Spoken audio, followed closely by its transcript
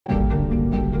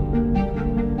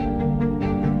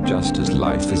just as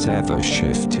life is ever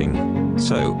shifting,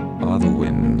 so are the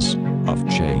winds of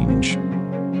change.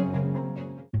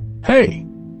 Hey,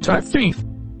 type thief.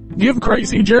 Give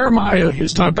crazy Jeremiah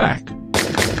his tie back.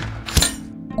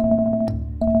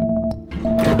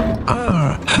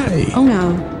 Hey. Oh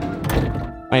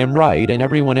no. I am right and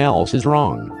everyone else is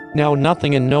wrong. Now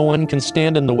nothing and no one can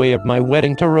stand in the way of my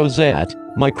wedding to Rosette,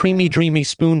 my creamy dreamy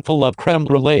spoonful of creme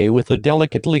brulee with a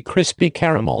delicately crispy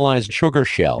caramelized sugar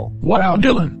shell. Wow,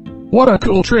 Dylan. What a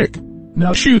cool trick.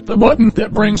 Now shoot the button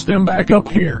that brings them back up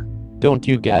here. Don't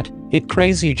you get it?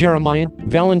 Crazy Jeremiah,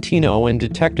 Valentino and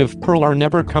Detective Pearl are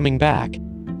never coming back.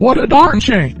 What a darn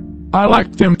shame. I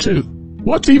liked them too.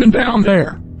 What's even down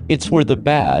there? It's where the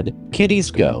bad kitties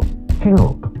go.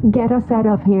 Help. Get us out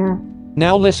of here.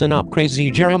 Now listen up, Crazy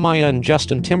Jeremiah and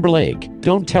Justin Timberlake.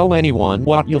 Don't tell anyone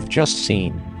what you've just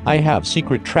seen. I have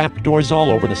secret trapdoors all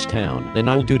over this town, and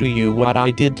I'll do to you what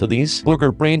I did to these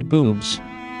booger-brained boobs.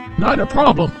 Not a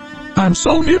problem. I'm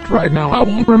so nipped right now I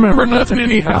won't remember nothing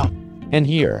anyhow. And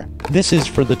here, this is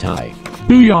for the tie.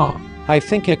 Booyah. I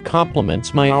think it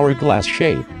complements my hourglass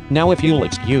shape. Now if you'll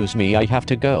excuse me, I have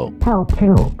to go. Help,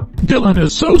 help. Dylan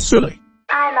is so silly.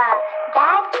 I'm a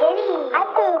bad kitty. I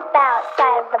poop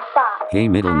outside of the box. Hey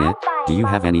middle nip, do you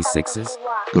have any sixes?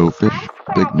 Go fish,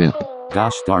 big nip.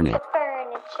 Gosh darn it.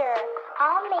 Furniture.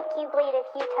 I'll make you bleed if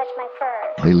you touch my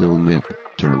fur. Hey little nip,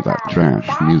 turn that trash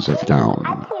music down.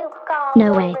 I puke all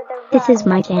No way. over the This is rug.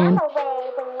 my jam. Run away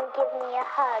when you give me a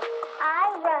hug.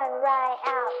 I run right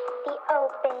out the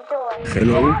open door.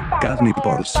 Hello,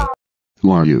 Catnippers.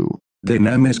 Who are you? The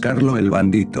name is Carlo el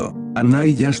Bandito, and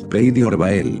I just paid your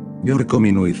bail. You're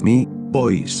coming with me,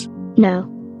 boys. No.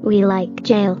 We like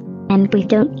jail. And we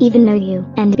don't even know you.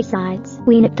 And besides,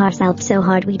 we nipped ourselves so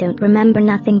hard we don't remember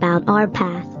nothing about our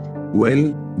past.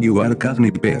 Well, you are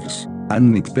Catnippers,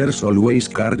 and nippers always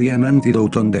carry an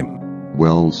antidote on them.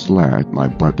 Well, slap my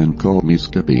butt and call me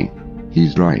Skippy.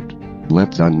 He's right.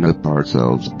 Let's unnip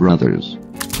ourselves, brothers.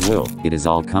 Whoa, it is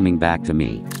all coming back to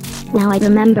me. Now I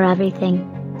remember everything.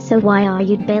 So why are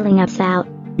you bailing us out?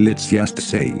 Let's just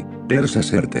say, there's a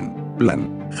certain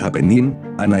plan happening,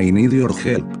 and I need your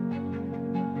help.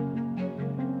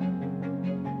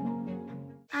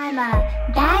 I'm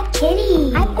a bad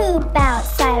kitty. I poop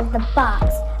outside of the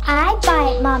box. I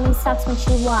bite mommy's socks when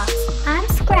she walks. I'm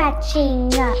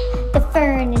scratching up the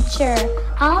furniture.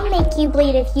 I'll make you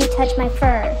bleed if you touch my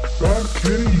fur. Bad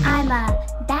kitty. I'm a